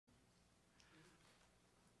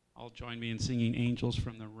All join me in singing Angels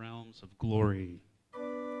from the Realms of Glory.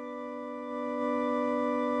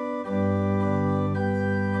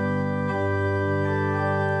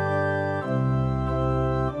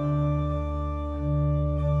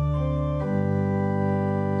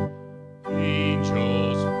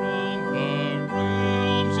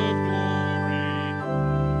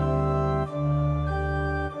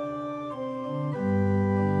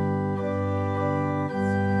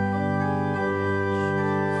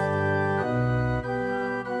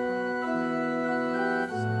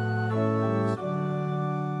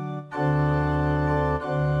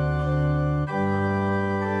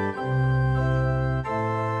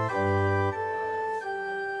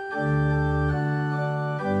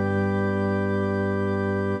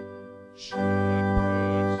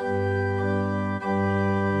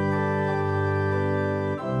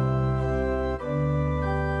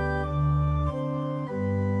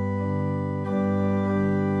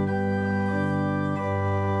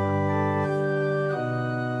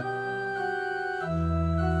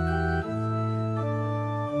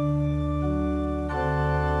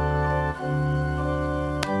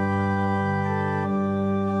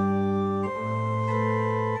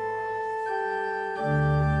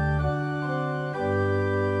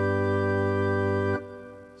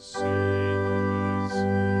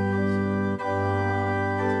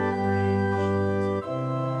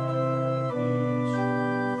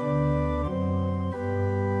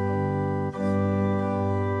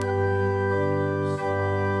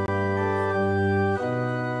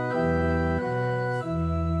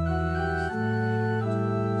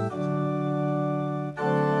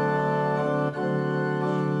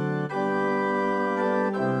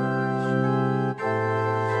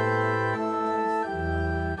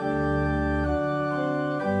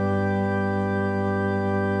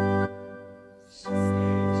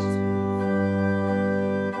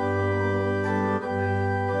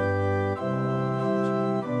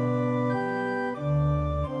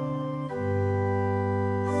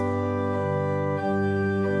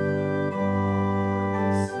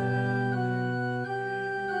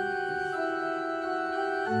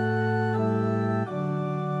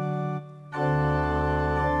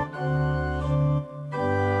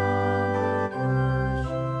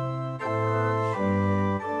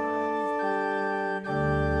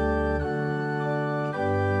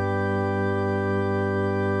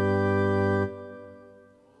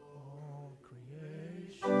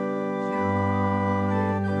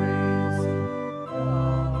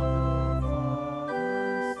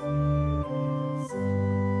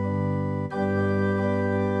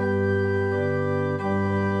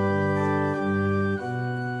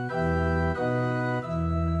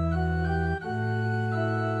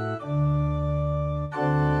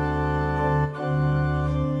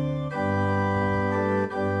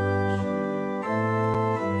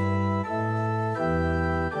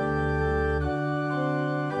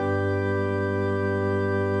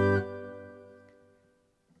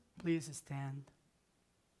 Please stand.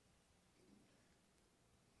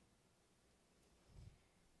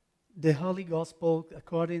 The Holy Gospel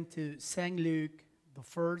according to St. Luke, the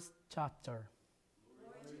first chapter.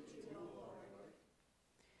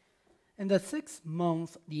 In the 6th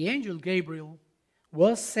month, the angel Gabriel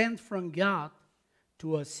was sent from God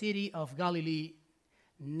to a city of Galilee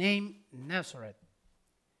named Nazareth,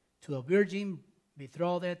 to a virgin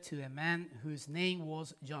betrothed to a man whose name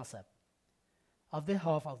was Joseph, of the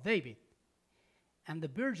house of David. And the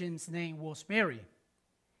virgin's name was Mary.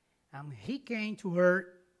 And he came to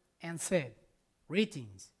her and said,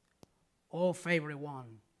 "Greetings, O favored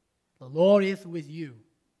one, the Lord is with you."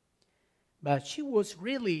 But she was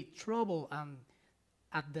really troubled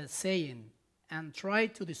at the saying, and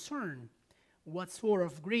tried to discern what sort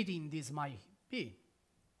of greeting this might be.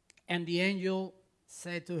 And the angel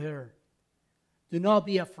said to her, "Do not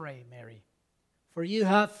be afraid, Mary, for you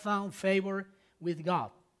have found favor with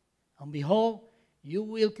God. And behold, you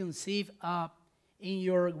will conceive in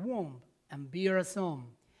your womb and bear a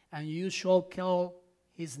son, and you shall call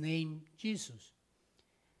his name Jesus.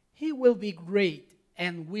 He will be great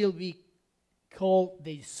and will be called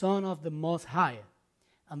the Son of the Most High,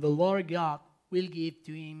 and the Lord God will give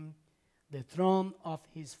to him the throne of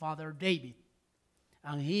his father David,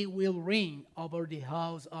 and he will reign over the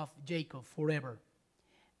house of Jacob forever,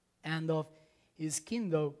 and of his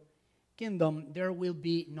kingdom there will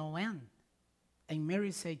be no end." And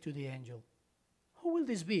Mary said to the angel, "Who will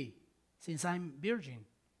this be, since I'm virgin?"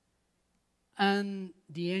 And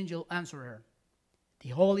the angel answered her, "The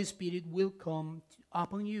Holy Spirit will come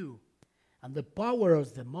upon you, and the power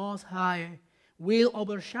of the Most High will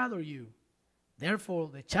overshadow you. Therefore,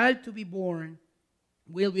 the child to be born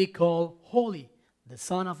will be called holy, the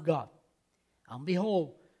Son of God. And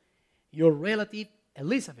behold, your relative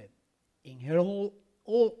Elizabeth, in her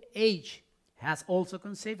old age, has also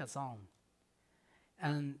conceived a son.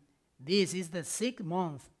 And this is the 6th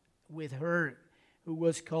month with her who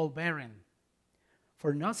was called barren.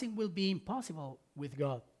 For nothing will be impossible with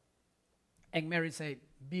God. And Mary said,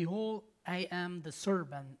 Behold, I am the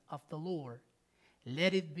servant of the Lord.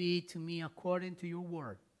 Let it be to me according to your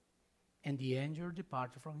word. And the angel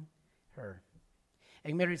departed from her.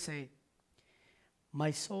 And Mary said,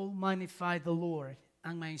 My soul magnifies the Lord,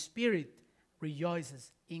 and my spirit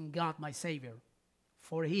rejoices in God my Savior.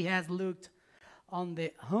 For he has looked on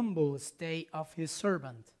the humble state of his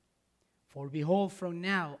servant. For behold, from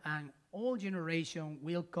now on all generation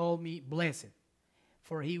will call me blessed.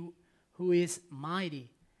 For he who is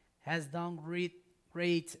mighty has done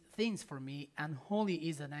great things for me, and holy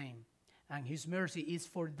is the name. And his mercy is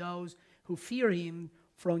for those who fear him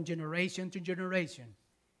from generation to generation.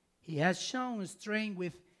 He has shown strength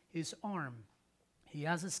with his arm. He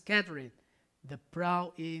has scattered the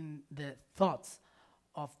proud in the thoughts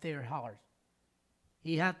of their heart.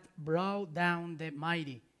 He hath brought down the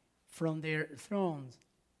mighty from their thrones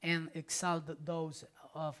and exalted those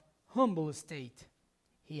of humble estate.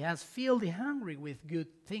 He has filled the hungry with good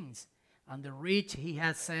things, and the rich he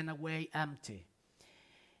has sent away empty.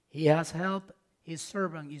 He has helped his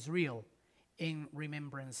servant Israel in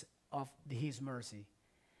remembrance of his mercy,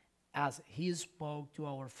 as he spoke to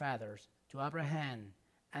our fathers, to Abraham,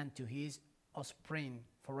 and to his offspring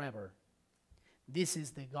forever. This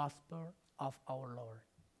is the gospel of our Lord.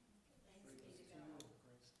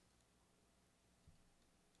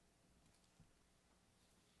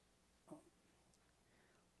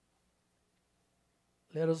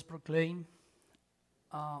 Let us proclaim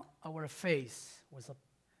our faith with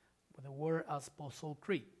the word as Apostle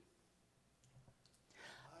Creed.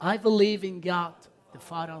 I believe in God, the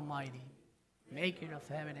Father Almighty, maker of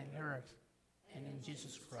heaven and earth, and in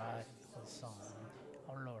Jesus Christ, his Son,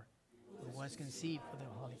 our Lord, who was conceived of the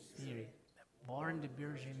Holy Spirit, born of the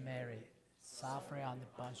Virgin Mary, suffered under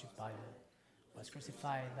Pontius Pilate, was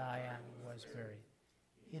crucified, died, and was buried.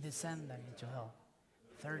 He descended into hell.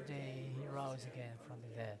 Third day he rose again from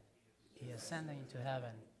the dead. He ascended into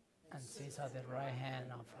heaven and sits at the right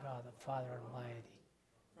hand of God the Father Almighty.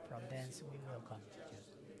 From thence we will come to judgment.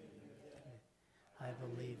 I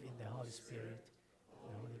believe in the Holy Spirit,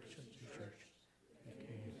 the Holy Church, the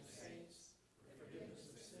communion of saints, the forgiveness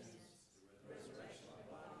of sins, the resurrection of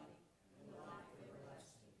the body, and the life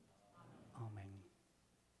everlasting. Amen.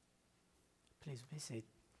 Please be seated.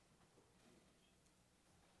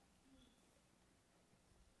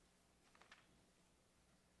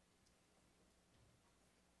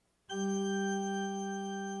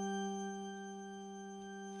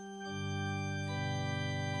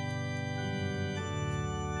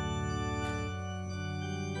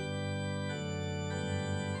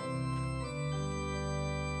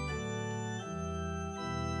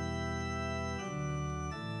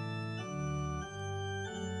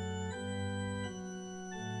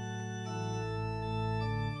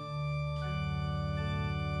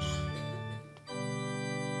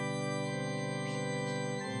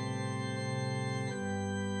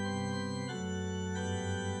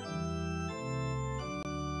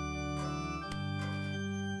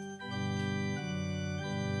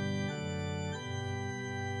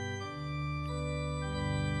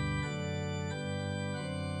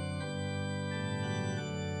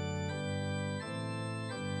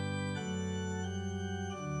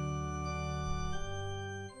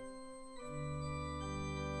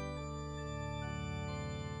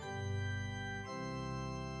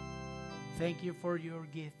 Thank you for your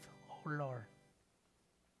gift, O Lord.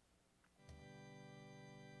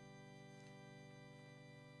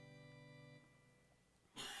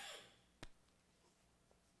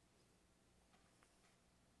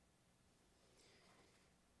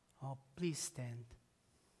 Oh, please stand.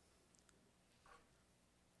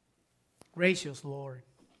 Gracious Lord,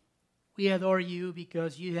 we adore you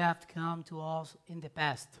because you have come to us in the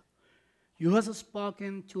past. You have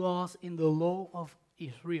spoken to us in the law of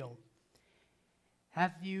Israel.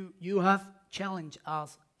 You have challenged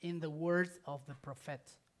us in the words of the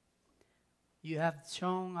prophets. You have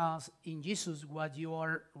shown us in Jesus what you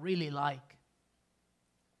are really like.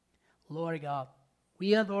 Lord God,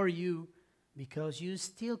 we adore you because you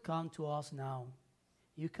still come to us now.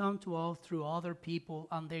 You come to us through other people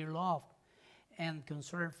and their love and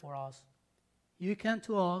concern for us. You come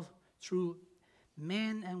to us through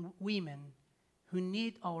men and women who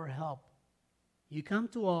need our help. You come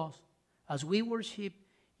to us as we worship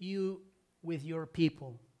you with your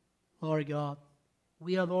people. Lord God,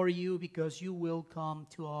 We adore you because you will come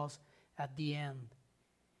to us at the end.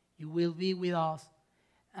 You will be with us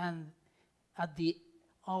and at the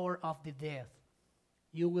hour of the death.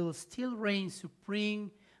 You will still reign supreme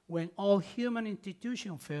when all human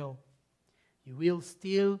institutions fail. You will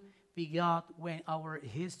still be God when our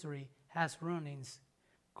history has run its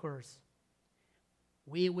course.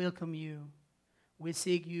 We welcome you. We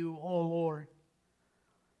seek you, O Lord.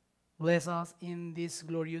 Bless us in this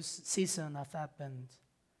glorious season of Advent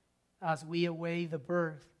as we await the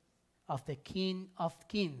birth of the King of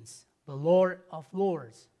Kings, the Lord of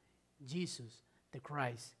Lords, Jesus the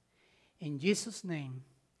Christ. In Jesus' name,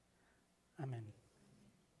 amen.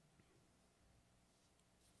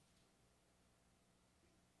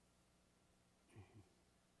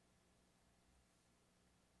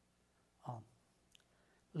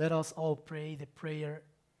 Let us all pray the prayer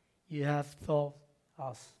you have taught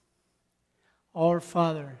us. Our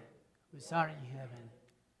Father, who art in heaven,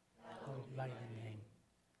 hallowed be thy name.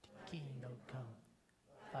 Thy kingdom come,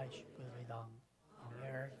 thy will be done, on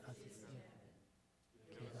earth as it is in heaven.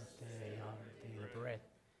 Give us today our daily bread,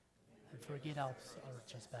 and forgive us our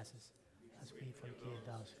trespasses, as we forgive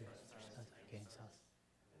those who trespass against us.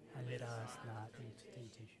 And lead us not into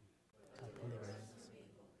temptation, but deliver us.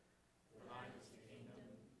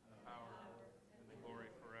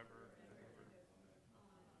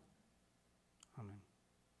 Amen.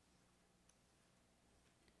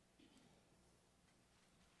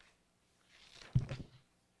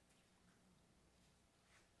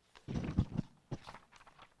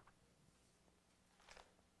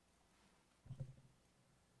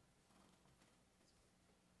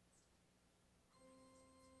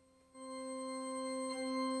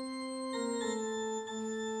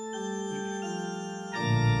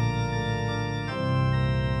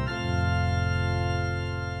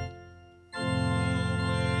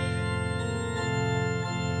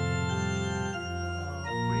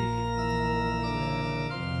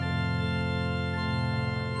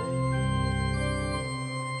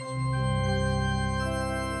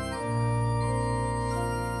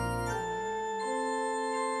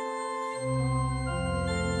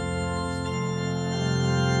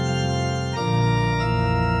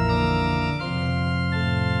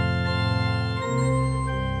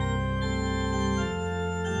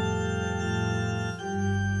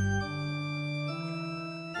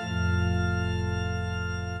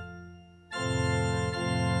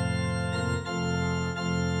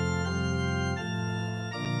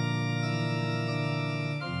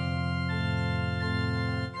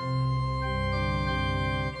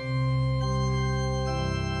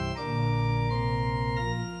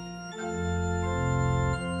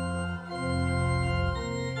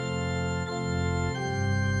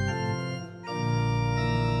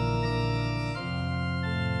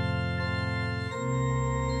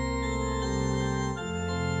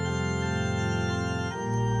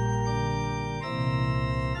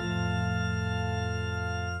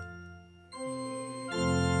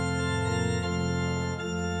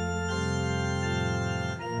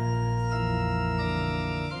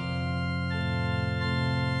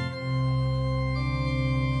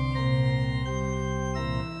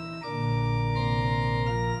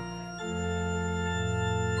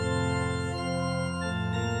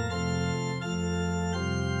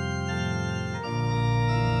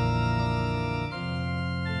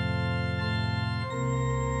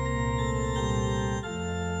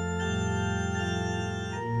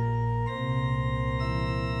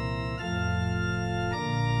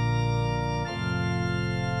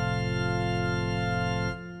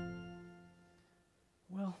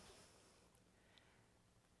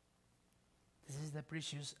 The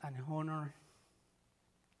precious and honored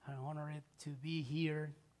to be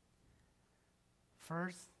here.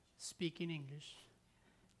 First, speaking English,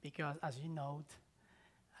 because as you know,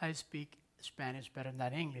 I speak Spanish better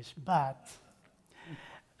than English. But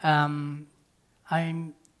I'm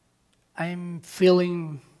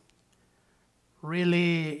feeling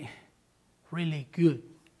really, really good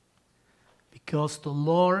because the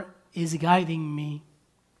Lord is guiding me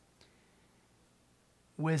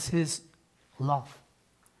with His love,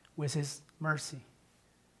 with His mercy,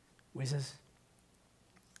 with His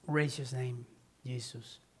gracious name,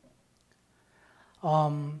 Jesus.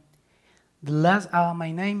 My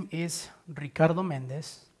name is Ricardo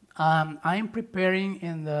Mendez. I'm preparing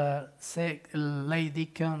in the lay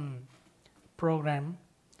Deacon program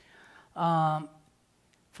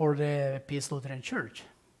for the Peace Lutheran Church.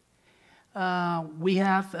 We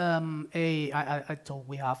have I told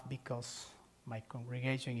we have because my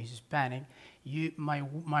congregation is Hispanic.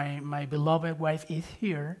 My beloved wife is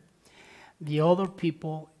here. The other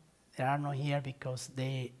people they are not here because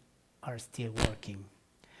they are still working.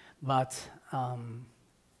 But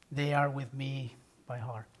they are with me by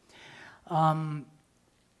heart.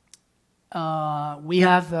 We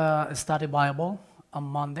have a study Bible on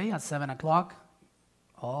Monday at 7 o'clock.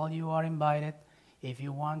 All you are invited. If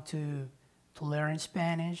you want to learn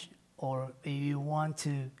Spanish or if you want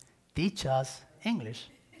to teach us English,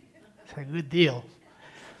 it's a good deal.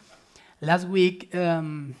 Last week,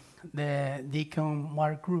 the Deacon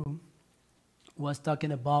Mark Grew was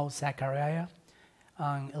talking about Zachariah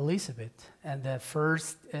and Elizabeth and the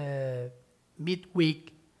first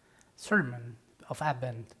midweek sermon of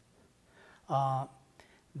Advent.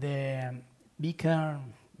 The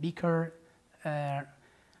Vicar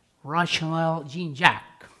Rational Jean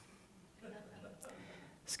Jack.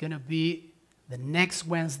 It's going to be the next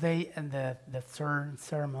Wednesday and the third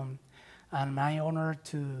sermon. And my honor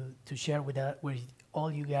to share with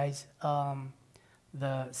all you guys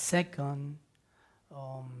the second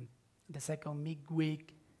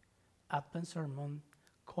midweek Advent sermon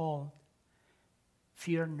called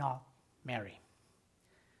 "Fear Not, Mary."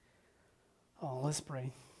 Let's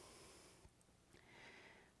pray.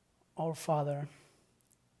 Our Father,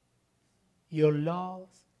 your love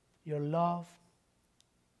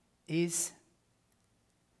is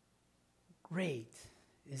great.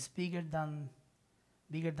 It's bigger than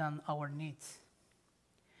our needs.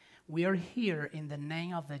 We are here in the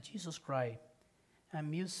name of the Jesus Christ,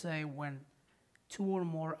 and you say when two or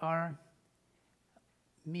more are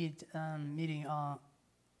meeting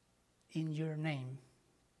in your name,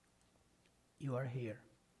 you are here.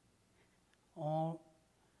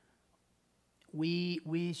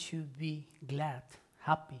 We should be glad,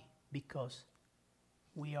 happy, because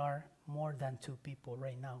we are more than two people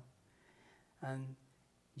right now. And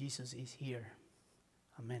Jesus is here.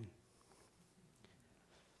 Amen.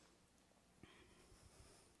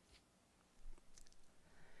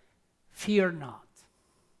 Fear not.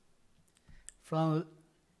 From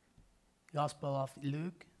Gospel of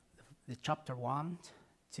Luke, the chapter 1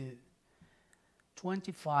 to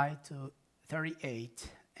 25 to 38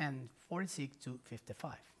 and 46 to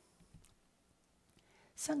 55.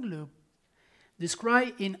 St. Luke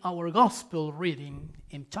describes in our Gospel reading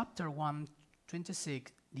in chapter 1,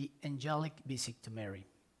 26, the angelic visit to Mary.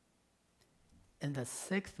 In the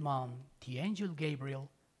 6th month, the angel Gabriel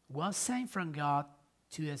was sent from God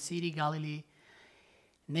to a city Galilee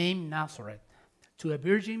named Nazareth, to a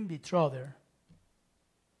virgin betrothed,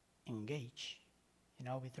 engaged,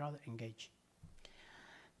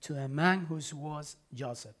 to a man whose was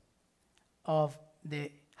Joseph, of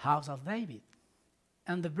the house of David,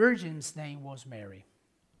 and the virgin's name was Mary.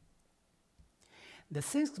 The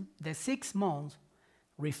sixth month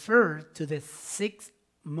referred to the 6th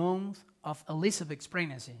month of Elizabeth's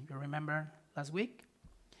pregnancy. You remember last week?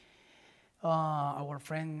 Our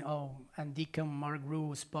friend and Deacon Mark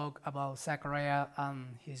Grew spoke about Zachariah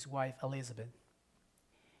and his wife Elizabeth.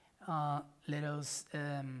 Let us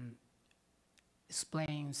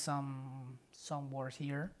explain some words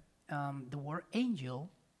here. The word angel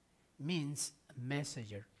means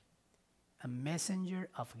messenger, a messenger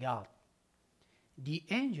of God. The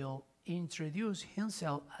angel introduced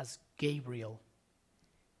himself as Gabriel.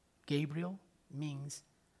 Gabriel means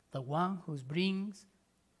the one who brings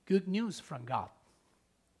good news from God.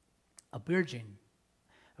 A virgin.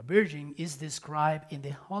 A virgin is described in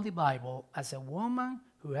the Holy Bible as a woman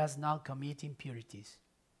who has not committed impurities.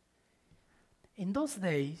 In those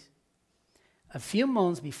days, a few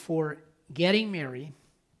months before getting married,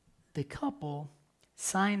 the couple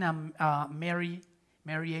signed a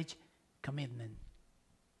marriage commitment,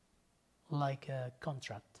 like a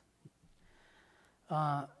contract.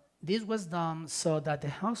 This was done so that the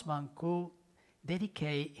husband could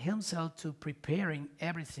dedicate himself to preparing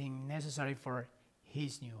everything necessary for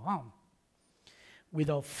his new home,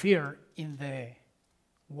 without fear in the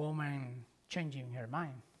woman changing her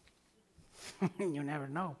mind. You never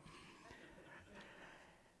know.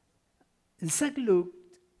 St. Luke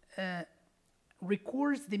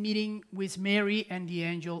records the meeting with Mary and the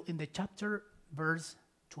angel in the chapter, verse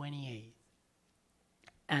 28.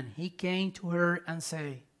 And he came to her and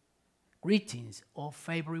said, "Greetings, O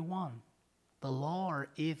favored one, the Lord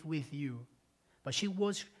is with you." But she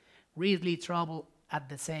was greatly troubled at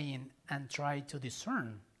the saying and tried to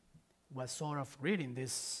discern what sort of greeting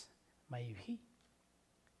this may be.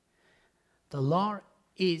 "The Lord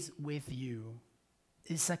is with you"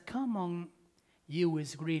 is a common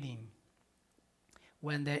Jewish greeting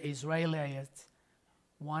when the Israelites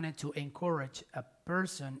wanted to encourage a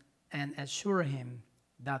person and assure him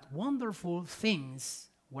that wonderful things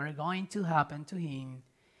were going to happen to him.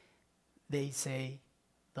 They say,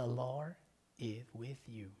 The Lord is with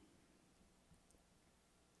you.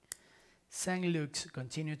 St. Luke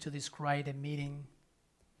continued to describe the meeting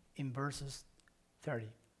in verses 30.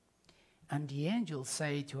 And the angel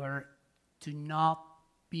said to her, do not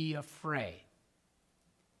be afraid.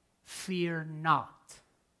 Fear not,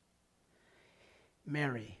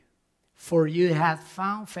 Mary, for you have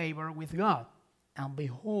found favor with God. And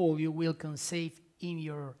behold, you will conceive in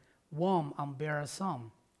your womb and bear a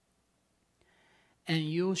son. And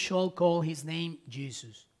you shall call his name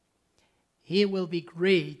Jesus. He will be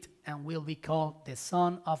great and will be called the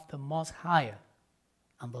Son of the Most High.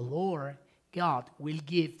 And the Lord God will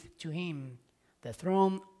give to him the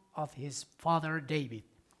throne of his father David.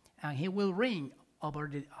 And he will reign over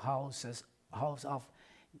the house of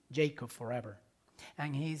Jacob forever.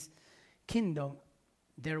 And his kingdom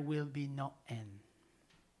there will be no end.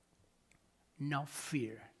 No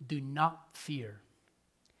fear. Do not fear.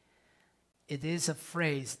 It is a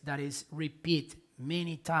phrase that is repeated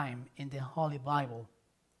many times in the Holy Bible,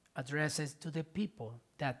 addresses to the people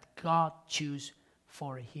that God chooses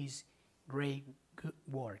for his great good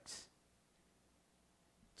works.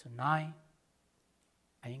 Tonight,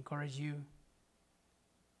 I encourage you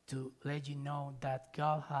to let you know that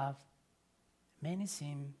God has many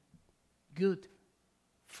things good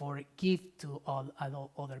for give to all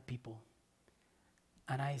other people.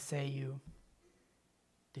 And I say you,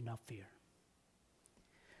 do not fear.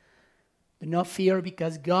 Do not fear,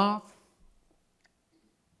 because God's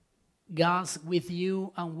with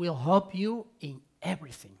you and will help you in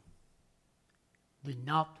everything. Do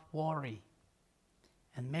not worry.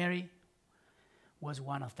 And Mary was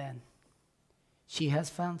one of them. She has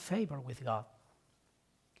found favor with God.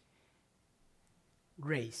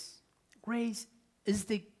 Grace. Grace is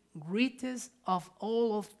the greatest of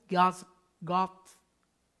all of God's God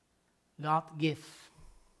gift,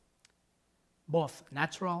 both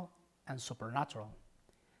natural and supernatural,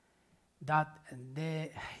 that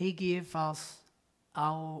he gave us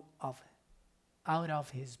out of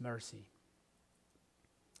his mercy.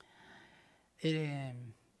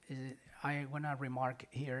 I want to remark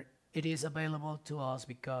here, it is available to us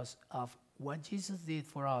because of what Jesus did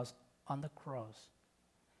for us on the cross.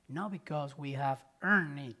 Not because we have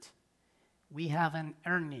earned it. We haven't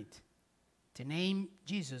earned it. The name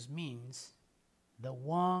Jesus means the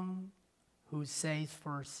one who saves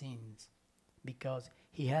for sins, because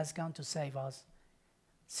he has come to save us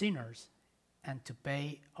sinners and to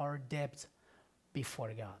pay our debts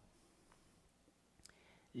before God.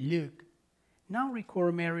 Luke now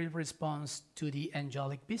record Mary's response to the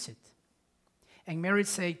angelic visit. And Mary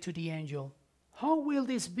said to the angel, how will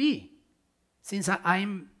this be, since I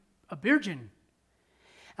am a virgin?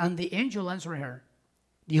 And the angel answered her,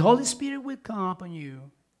 the Holy Spirit will come upon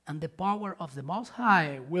you, and the power of the Most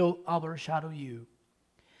High will overshadow you.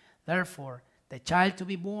 Therefore, the child to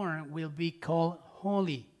be born will be called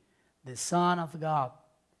Holy, the Son of God.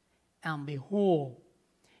 And behold,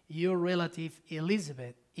 your relative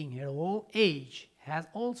Elizabeth, in her old age, has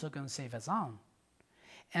also conceived a son.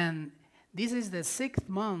 And this is the 6th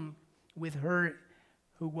month with her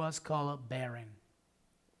who was called barren.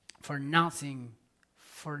 For nothing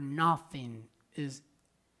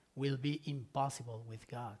will be impossible with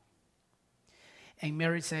God. And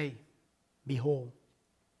Mary said, behold,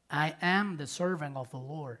 I am the servant of the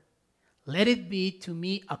Lord. Let it be to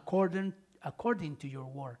me according to your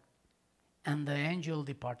word. And the angel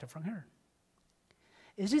departed from her.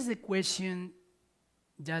 This is the question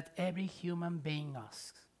that every human being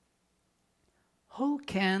asks. How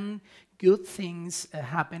can good things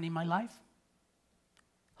happen in my life?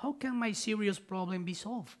 How can my serious problem be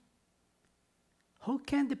solved? How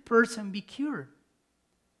can the person be cured?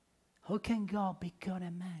 How can God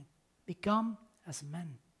become as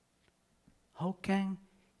man? How can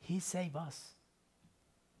he save us?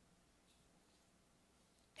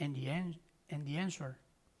 And the answer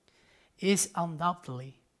is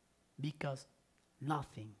undoubtedly because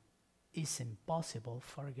nothing is impossible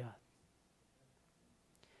for God.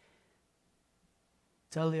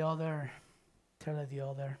 Tell the other,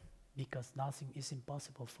 because nothing is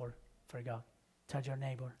impossible for God. Tell your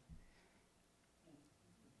neighbor,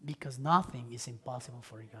 because nothing is impossible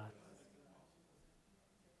for God.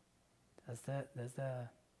 That's the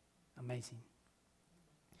amazing.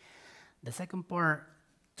 The second part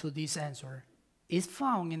to this answer is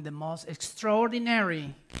found in the most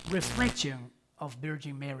extraordinary reflection of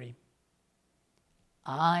Virgin Mary.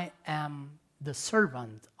 I am the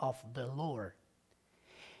servant of the Lord.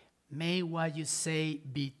 May what you say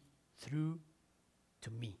be true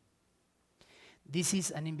to me. This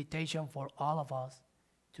is an invitation for all of us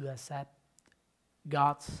to accept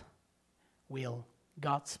God's will,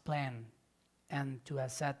 God's plan and to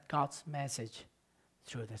accept God's message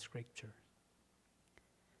through the scripture.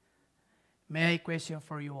 May I question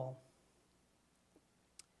for you all?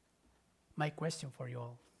 My question for you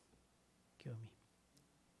all, give me.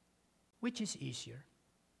 Which is easier?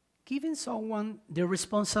 Giving someone the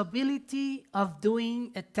responsibility of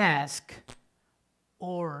doing a task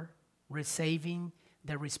or receiving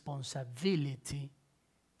the responsibility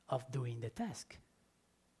of doing the task?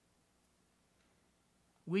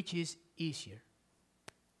 Which is easier?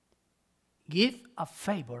 Give a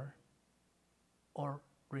favor or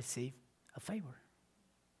receive a favor?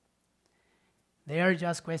 They are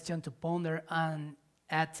just questions to ponder, and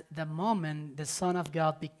at the moment the Son of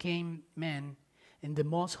God became man in the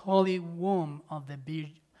most holy womb of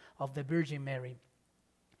the Virgin Mary.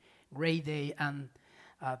 Great day and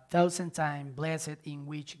 1,000 times blessed in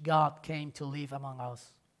which God came to live among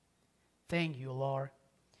us. Thank you, Lord.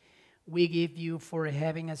 We give you for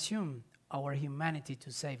having assumed our humanity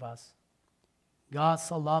to save us. God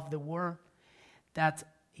so loved the world that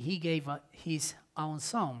he gave his own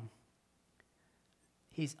son,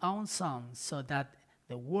 so that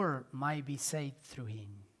the world might be saved through him.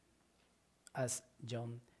 As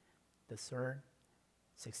John the 3rd,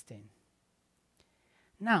 16.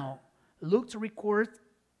 Now, Luke records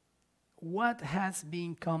what has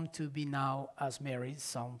been come to be now as Mary's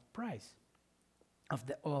son prize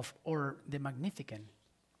or the Magnificat.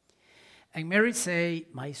 And Mary say,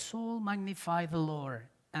 "My soul magnify the Lord,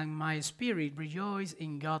 and my spirit rejoice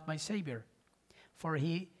in God my Savior, for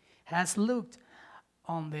he has looked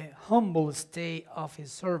on the humble state of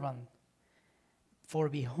his servant. For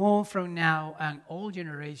behold, from now and all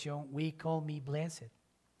generation we call me blessed.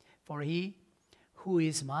 For he who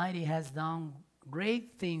is mighty has done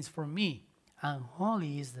great things for me, and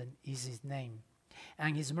holy is his name.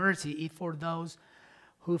 And his mercy is for those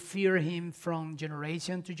who fear him from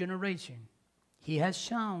generation to generation. He has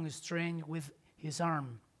shown strength with his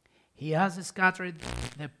arm. He has scattered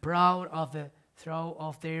the proud of the throne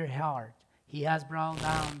of their heart. He has brought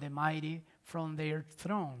down the mighty from their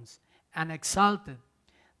thrones and exalted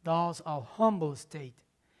those of humble state.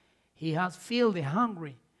 He has filled the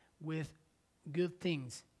hungry with good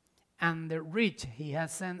things, and the rich he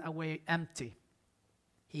has sent away empty.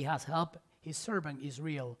 He has helped his servant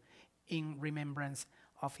Israel in remembrance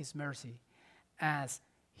of his mercy, as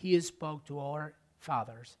he spoke to our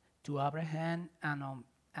fathers, to Abraham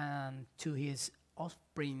and to his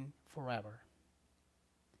offspring forever."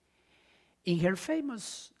 In her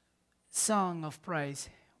famous song of praise,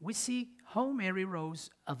 we see how Mary rose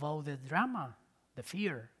above the drama, the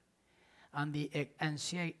fear, and the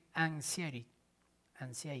anxiety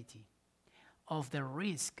of the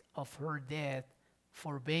risk of her death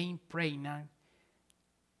for being pregnant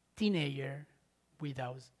teenager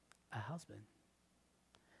without a husband.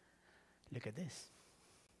 Look at this.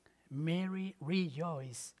 Mary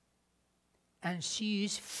rejoiced, and she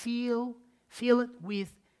is filled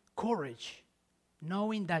with courage,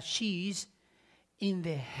 knowing that she is in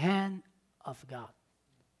the hand of God.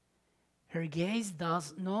 Her gaze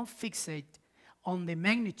does not fixate on the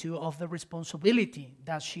magnitude of the responsibility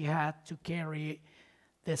that she had to carry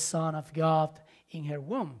the Son of God in her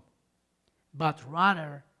womb, but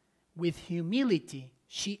rather with humility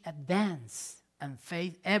she advanced and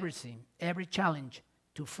faced every challenge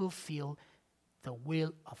to fulfill the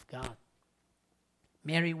will of God.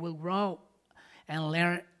 Mary will grow and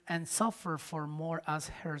learn and suffer for more as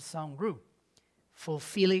her son grew,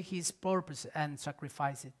 fulfilling his purpose and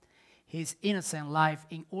sacrificing his innocent life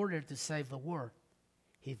in order to save the world.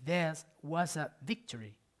 His death was a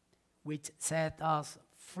victory which set us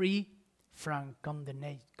free from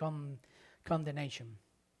condemnation.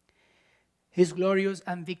 His glorious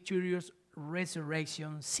and victorious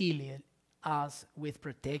resurrection sealed us with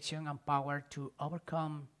protection and power to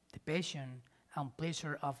overcome the passion and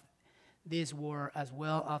pleasure of this world, as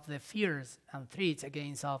well as the fears and threats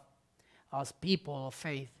against us people of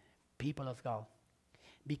faith, people of God.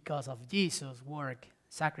 Because of Jesus' work,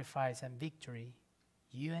 sacrifice, and victory,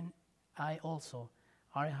 you and I also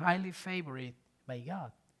are highly favored by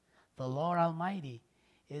God. The Lord Almighty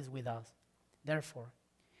is with us. Therefore,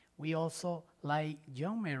 we also, like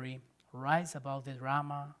young Mary, rise above the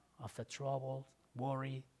drama of the trouble,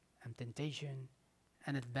 worry, and temptation,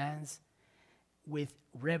 and advance with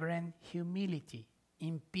reverent humility,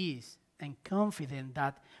 in peace, and confident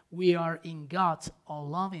that we are in God's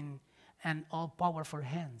all-loving and all-powerful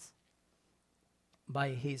hands. By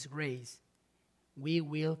his grace, we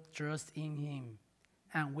will trust in him,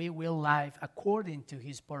 and we will live according to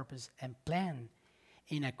his purpose and plan,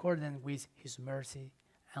 in accordance with his mercy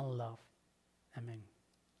and love. Amen.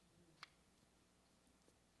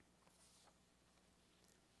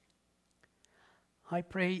 I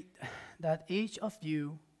pray that each of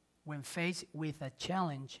you, when faced with a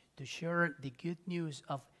challenge to share the good news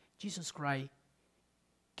of Jesus Christ,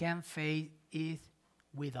 can face it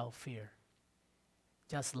without fear.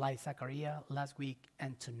 Just like Zachariah last week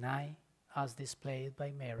and tonight, as displayed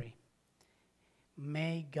by Mary.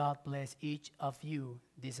 May God bless each of you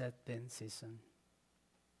this Advent season.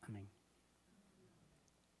 Amen.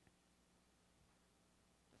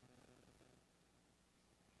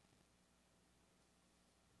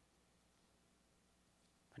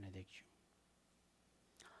 Benediction.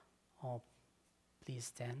 Oh, please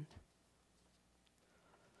stand.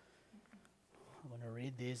 I'm going to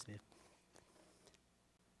read this bit.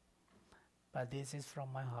 But this is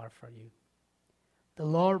from my heart for you. The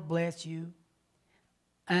Lord bless you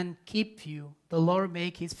and keep you. The Lord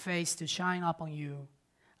make his face to shine upon you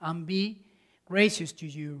and be gracious to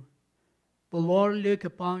you. The Lord look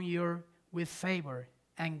upon you with favor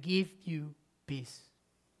and give you peace.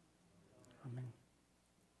 Amen.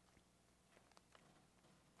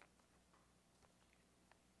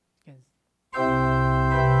 Yes.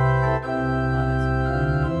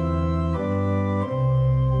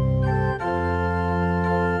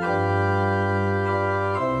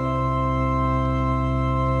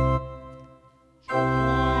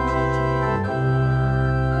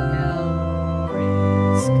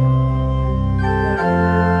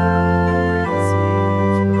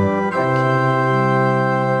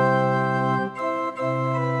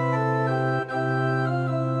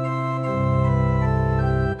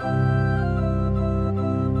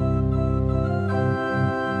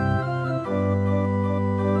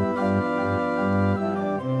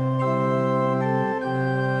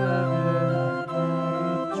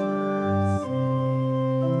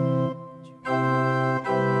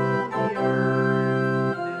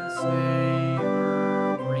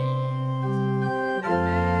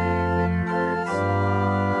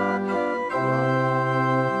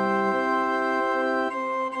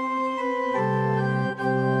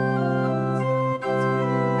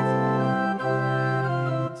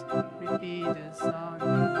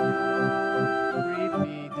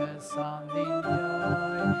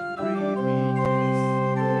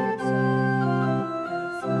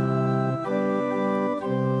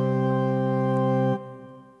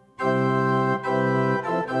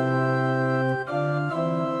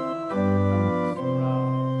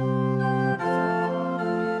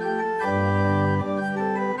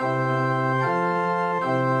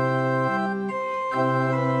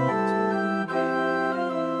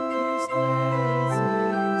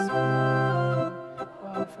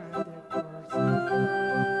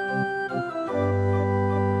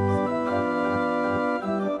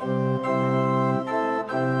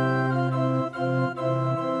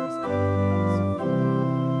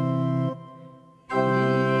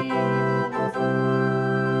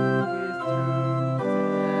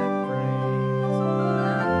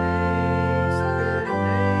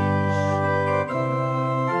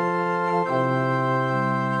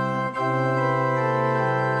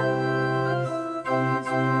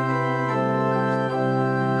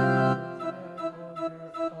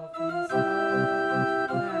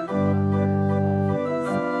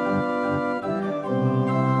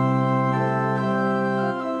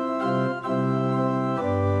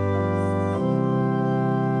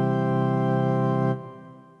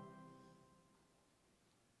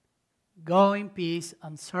 Go in peace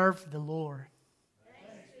and serve the Lord.